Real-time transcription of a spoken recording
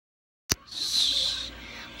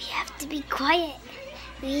be quiet.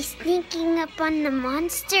 We're sneaking up on the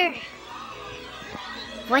monster.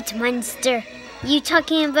 What monster? You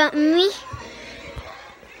talking about me?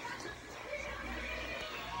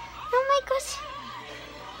 Oh my gosh.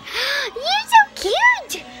 You're so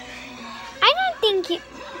cute. I don't think you...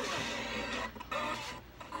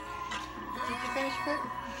 Did you finish it?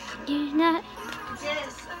 You're not...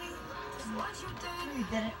 Yes. You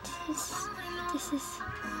did it. This is...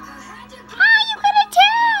 Ah, you got a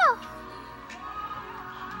tail!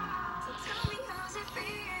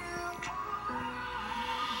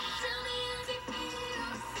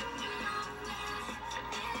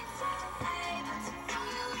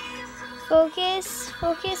 Focus,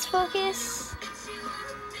 focus, focus.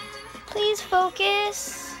 Please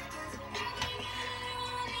focus.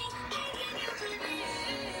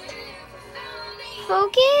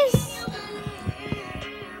 Focus.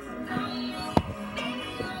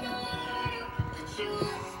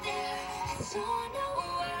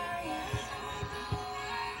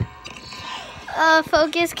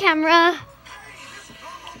 Focus camera.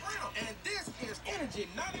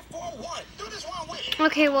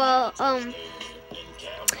 Okay, well,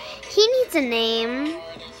 he needs a name.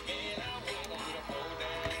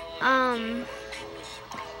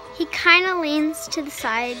 He kind of leans to the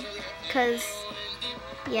side, cause,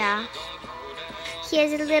 yeah, he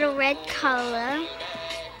has a little red collar,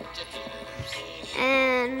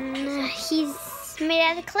 and he's made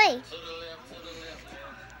out of clay.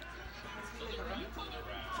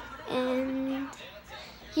 And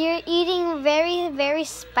you're eating very, very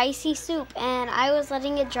spicy soup, and I was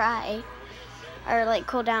letting it dry, or like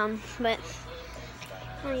cool down, but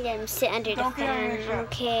I'm gonna let him sit under the fan.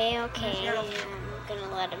 Okay, okay, I'm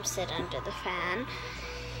gonna let him sit under the fan.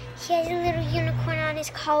 He has a little unicorn on his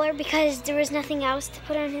collar because there was nothing else to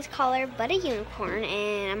put on his collar but a unicorn,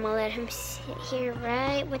 and I'm gonna let him sit here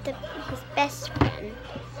right with his best friend.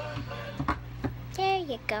 There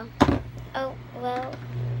you go. Oh, well,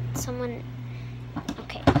 someone...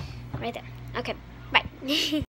 Okay, right there. Okay, bye.